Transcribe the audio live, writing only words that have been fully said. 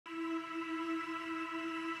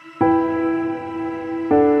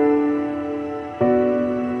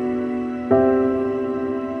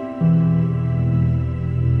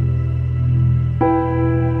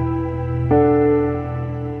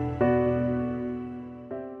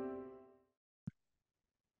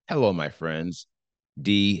Hello, my friends.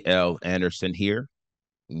 D.L. Anderson here.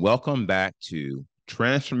 Welcome back to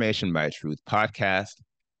Transformation by Truth podcast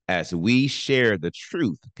as we share the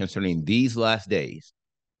truth concerning these last days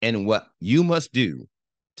and what you must do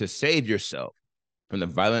to save yourself from the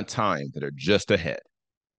violent times that are just ahead.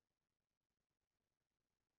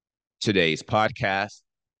 Today's podcast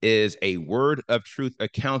is a word of truth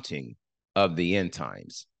accounting of the end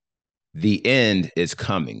times. The end is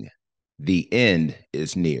coming. The end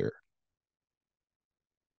is near.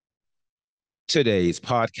 Today's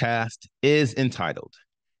podcast is entitled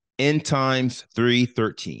End Times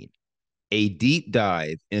 3:13, a deep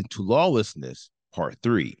dive into lawlessness, part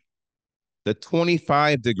 3, the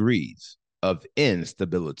 25 degrees of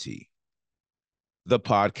instability. The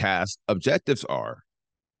podcast objectives are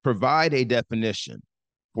provide a definition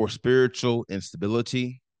for spiritual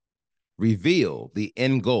instability, reveal the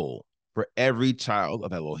end goal for every child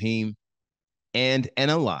of Elohim, and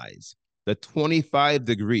analyze the 25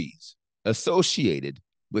 degrees associated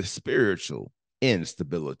with spiritual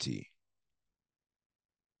instability.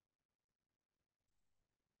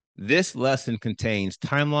 This lesson contains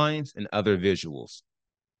timelines and other visuals.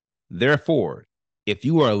 Therefore, if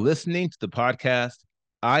you are listening to the podcast,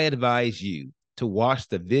 I advise you to watch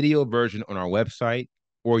the video version on our website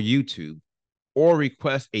or YouTube, or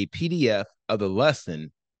request a PDF of the lesson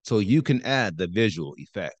so you can add the visual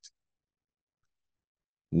effect.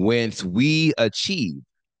 Whence we achieve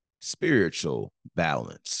spiritual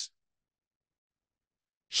balance.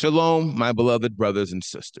 Shalom, my beloved brothers and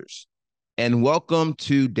sisters, and welcome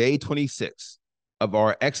to day 26 of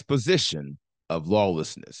our exposition of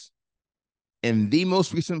lawlessness. In the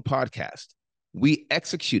most recent podcast, we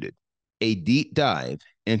executed a deep dive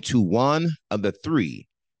into one of the three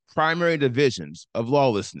primary divisions of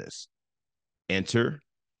lawlessness. Enter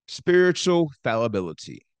spiritual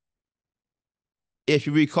fallibility. If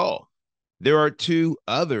you recall, there are two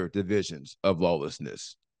other divisions of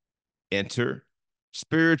lawlessness. Enter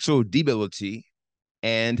spiritual debility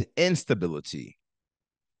and instability.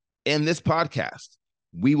 In this podcast,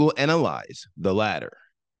 we will analyze the latter.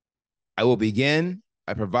 I will begin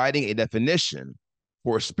by providing a definition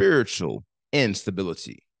for spiritual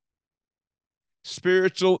instability.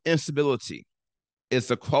 Spiritual instability is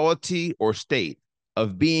the quality or state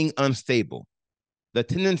of being unstable, the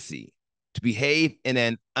tendency to behave in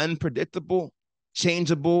an unpredictable,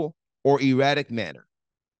 changeable, or erratic manner.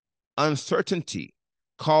 Uncertainty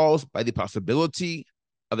caused by the possibility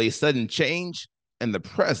of a sudden change in the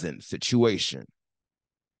present situation.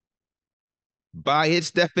 By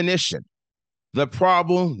its definition, the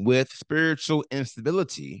problem with spiritual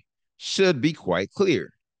instability should be quite clear.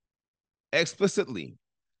 Explicitly,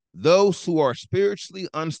 those who are spiritually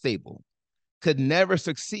unstable could never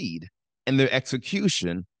succeed in their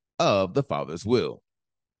execution of the Father's will.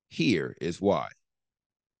 Here is why.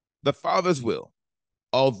 The Father's will,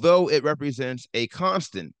 although it represents a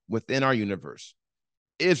constant within our universe,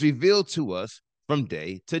 is revealed to us from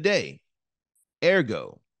day to day.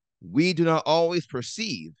 Ergo, we do not always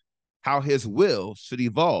perceive how his will should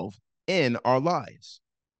evolve in our lives.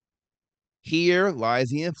 Here lies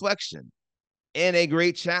the inflection and a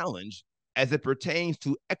great challenge as it pertains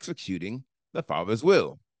to executing the Father's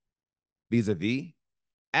will. Vis-a-vis,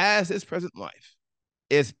 as his present life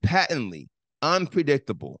is patently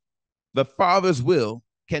unpredictable, the Father's will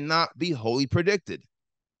cannot be wholly predicted.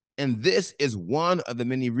 And this is one of the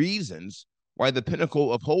many reasons why the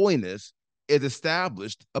pinnacle of holiness is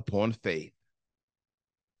established upon faith.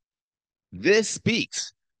 This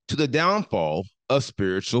speaks to the downfall of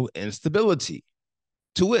spiritual instability.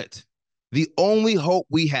 To wit, the only hope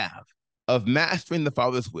we have of mastering the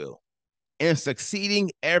Father's will and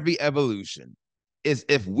succeeding every evolution is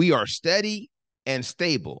if we are steady and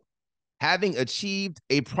stable, having achieved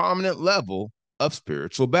a prominent level of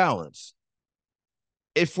spiritual balance.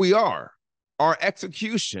 If we are, our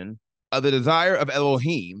execution of the desire of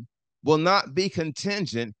Elohim will not be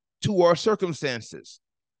contingent to our circumstances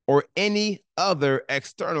or any other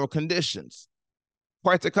external conditions.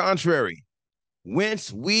 Quite the contrary,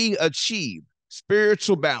 whence we achieve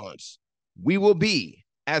spiritual balance, we will be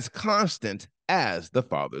as constant as the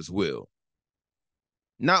Father's will.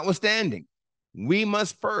 Notwithstanding, we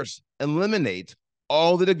must first eliminate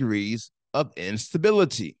all the degrees of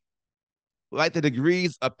instability. Like the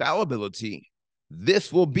degrees of fallibility,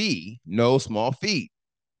 this will be no small feat,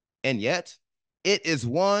 and yet it is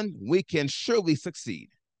one we can surely succeed.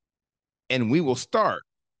 And we will start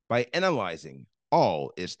by analyzing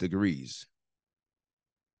all its degrees.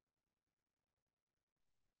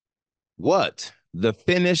 What the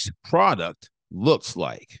finished product looks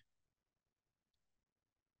like.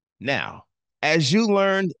 Now, As you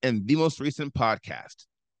learned in the most recent podcast,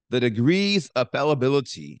 the degrees of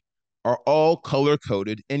fallibility are all color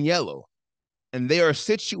coded in yellow, and they are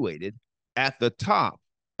situated at the top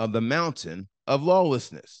of the mountain of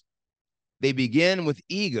lawlessness. They begin with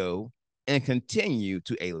ego and continue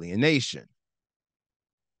to alienation.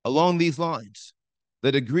 Along these lines,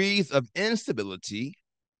 the degrees of instability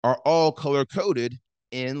are all color coded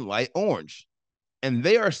in light orange, and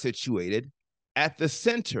they are situated at the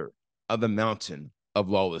center of the mountain of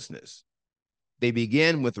lawlessness. They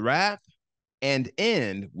begin with wrath and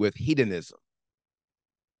end with hedonism.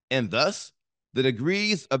 And thus, the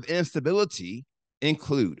degrees of instability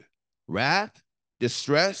include wrath,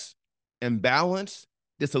 distress, imbalance,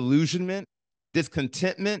 disillusionment,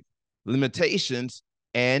 discontentment, limitations,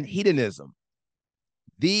 and hedonism.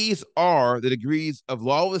 These are the degrees of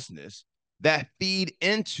lawlessness that feed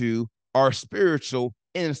into our spiritual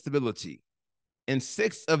instability. And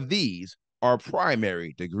 6 of these are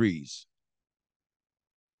primary degrees.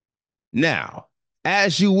 Now,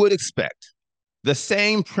 as you would expect, the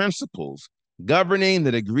same principles governing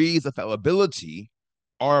the degrees of fallibility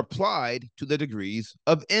are applied to the degrees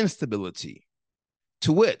of instability.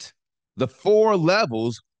 To wit, the 4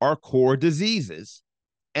 levels are core diseases,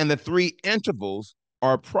 and the 3 intervals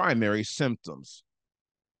are primary symptoms.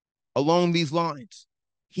 Along these lines,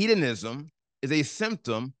 hedonism is a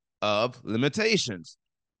symptom of limitations.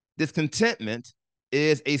 Discontentment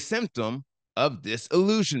is a symptom of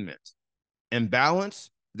disillusionment. Imbalance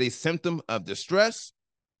is a symptom of distress,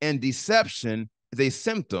 and deception is a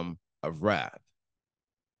symptom of wrath.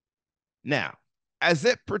 Now, as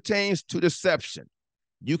it pertains to deception,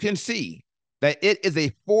 you can see that it is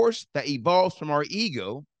a force that evolves from our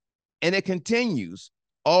ego, and it continues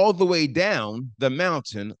all the way down the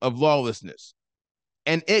mountain of lawlessness.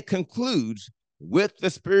 And it concludes with the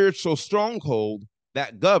spiritual stronghold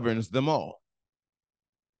that governs them all.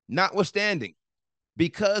 Notwithstanding,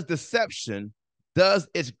 because deception does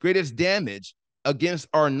its greatest damage against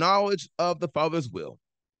our knowledge of the Father's will,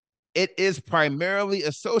 it is primarily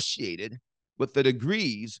associated with the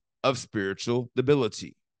degrees of spiritual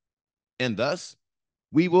debility. And thus,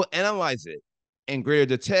 we will analyze it in greater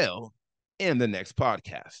detail in the next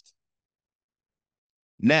podcast.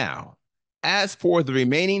 Now, as for the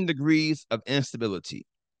remaining degrees of instability,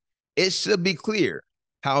 it should be clear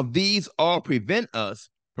how these all prevent us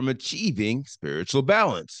from achieving spiritual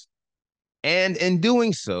balance. And in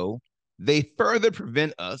doing so, they further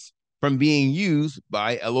prevent us from being used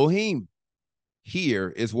by Elohim. Here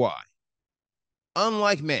is why.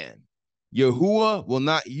 Unlike man, Yahuwah will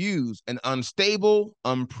not use an unstable,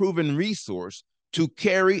 unproven resource to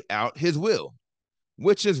carry out his will,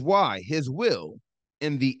 which is why his will,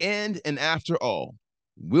 in the end and after all,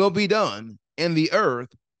 will be done in the earth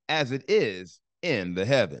as it is in the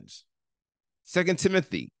heavens. 2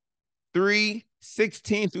 Timothy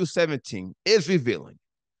 3:16-17 is revealing.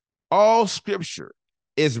 All scripture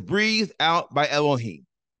is breathed out by Elohim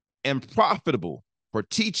and profitable for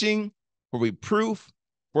teaching, for reproof,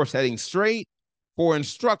 for setting straight, for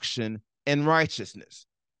instruction in righteousness,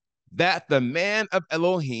 that the man of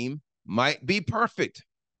Elohim might be perfect,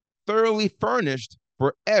 thoroughly furnished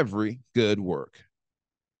for every good work.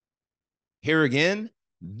 Here again,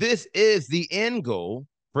 this is the end goal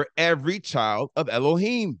for every child of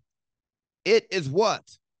Elohim. It is what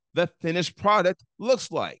the finished product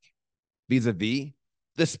looks like, vis-a-vis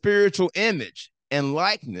the spiritual image and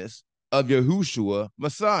likeness of Yahushua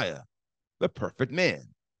Messiah, the perfect man.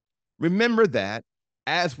 Remember that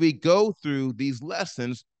as we go through these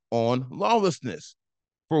lessons on lawlessness,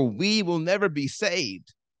 for we will never be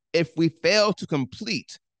saved if we fail to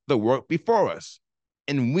complete the work before us,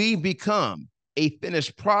 and we become a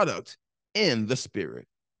finished product in the spirit.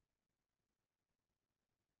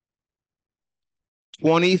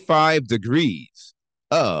 25 degrees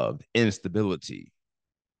of instability.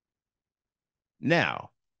 Now,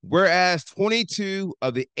 whereas 22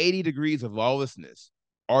 of the 80 degrees of lawlessness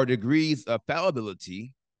are degrees of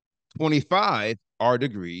fallibility, 25 are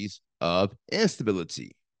degrees of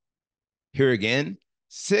instability. Here again,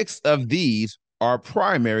 6 of these are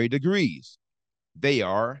primary degrees. They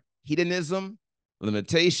are hedonism,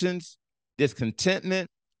 limitations, discontentment,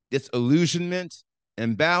 disillusionment,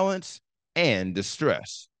 imbalance, and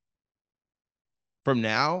distress. From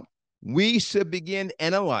now, we should begin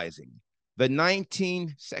analyzing the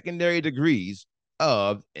 19 secondary degrees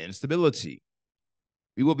of instability.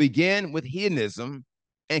 We will begin with hedonism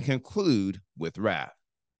and conclude with wrath.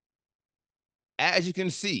 As you can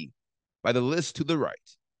see by the list to the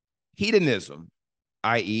right, hedonism,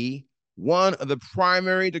 i.e., one of the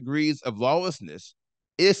primary degrees of lawlessness,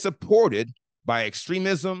 is supported by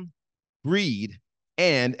extremism, greed,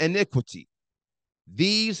 and iniquity.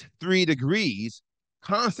 These 3 degrees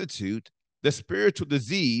constitute the spiritual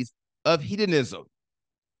disease of hedonism,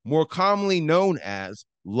 more commonly known as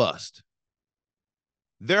lust.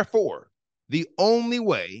 Therefore, the only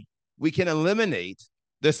way we can eliminate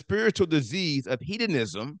the spiritual disease of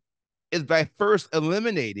hedonism is by first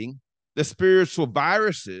eliminating the spiritual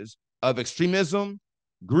viruses of extremism,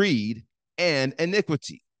 greed, and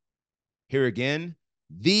iniquity. Here again,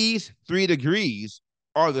 these 3 degrees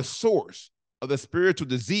are the source of the spiritual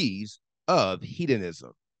disease of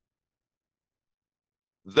hedonism.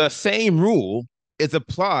 The same rule is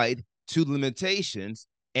applied to limitations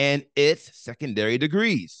and its secondary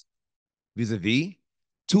degrees, vis-a-vis,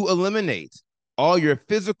 to eliminate all your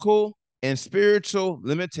physical and spiritual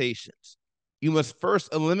limitations. You must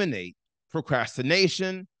first eliminate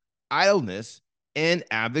procrastination, idleness, and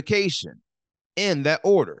abdication in that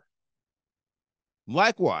order.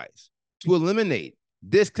 Likewise, to eliminate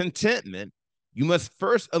discontentment, you must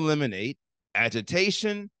first eliminate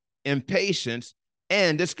agitation, impatience,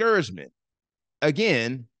 and discouragement,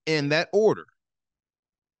 again in that order.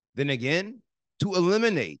 Then again, to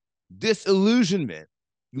eliminate disillusionment,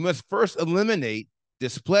 you must first eliminate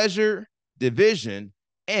displeasure, division,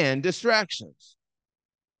 and distractions.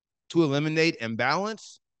 To eliminate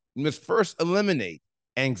imbalance, you must first eliminate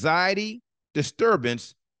anxiety,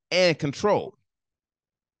 disturbance, and control.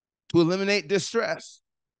 To eliminate distress,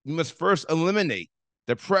 you must first eliminate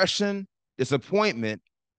depression, disappointment,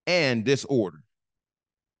 and disorder.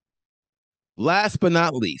 Last but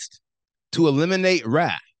not least, to eliminate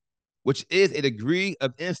wrath, which is a degree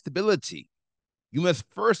of instability, you must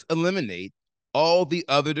first eliminate all the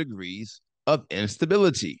other degrees of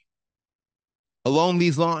instability. Along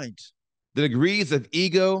these lines, the degrees of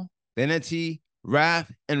ego, vanity,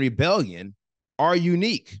 wrath, and rebellion are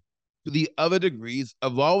unique to the other degrees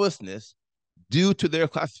of lawlessness due to their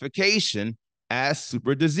classification as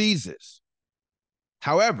super diseases.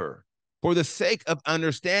 However, for the sake of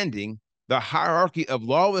understanding the hierarchy of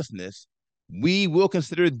lawlessness, we will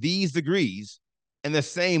consider these degrees in the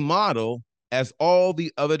same model as all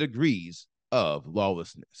the other degrees of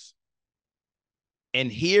lawlessness.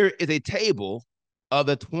 And here is a table of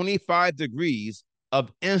the 25 degrees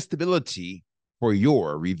of instability for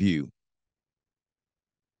your review.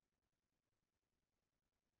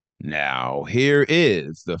 Now, here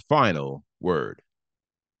is the final word.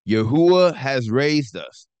 Yahuwah has raised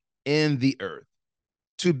us in the earth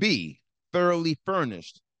to be thoroughly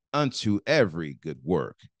furnished unto every good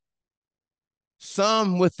work.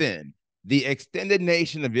 Some within the extended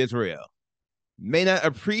nation of Israel may not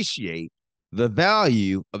appreciate the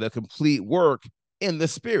value of the complete work in the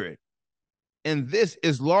Spirit, and this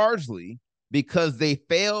is largely because they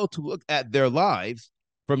fail to look at their lives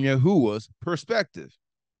from Yahuwah's perspective.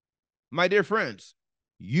 My dear friends,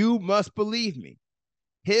 you must believe me.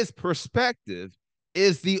 His perspective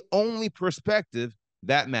is the only perspective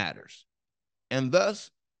that matters. And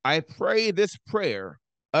thus, I pray this prayer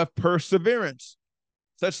of perseverance,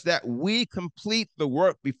 such that we complete the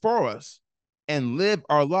work before us and live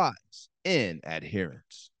our lives in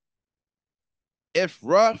adherence. If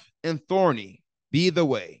rough and thorny be the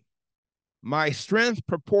way, my strength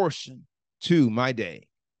proportion to my day,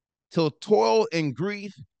 till toil and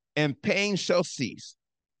grief and pain shall cease,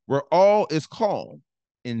 where all is calm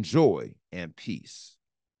in joy and peace.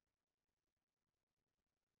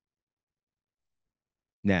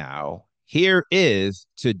 Now, here is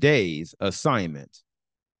today's assignment.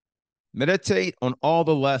 Meditate on all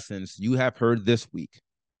the lessons you have heard this week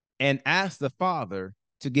and ask the Father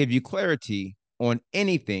to give you clarity on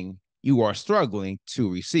anything you are struggling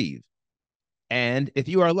to receive. And if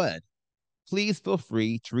you are led, please feel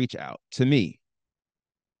free to reach out to me.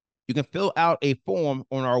 You can fill out a form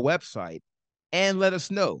on our website and let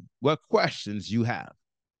us know what questions you have.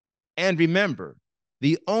 And remember,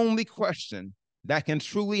 the only question that can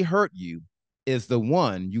truly hurt you is the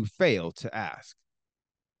one you fail to ask.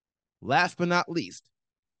 Last but not least,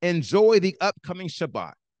 enjoy the upcoming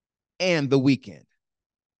Shabbat and the weekend,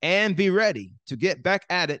 and be ready to get back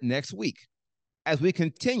at it next week as we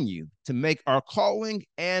continue to make our calling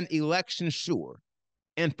and election sure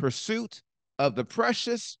in pursuit of the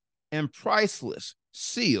precious and priceless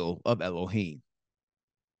Seal of Elohim.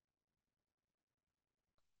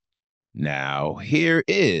 Now, here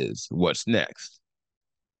is what's next.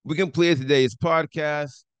 We completed today's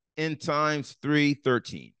podcast, End Times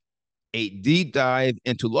 3:13, a deep dive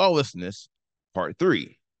into lawlessness, part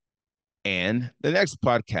 3. And the next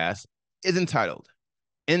podcast is entitled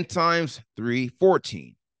End Times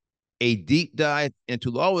 3:14, a deep dive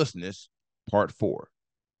into lawlessness, part 4.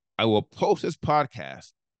 I will post this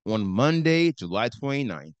podcast on Monday, July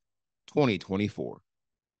 29th, 2024.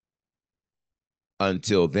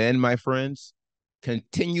 Until then, my friends,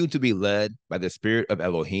 continue to be led by the Spirit of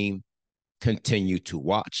Elohim. Continue to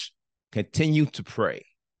watch, continue to pray,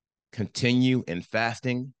 continue in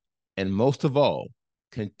fasting, and most of all,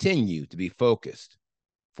 continue to be focused,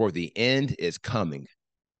 for the end is coming.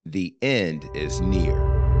 The end is near.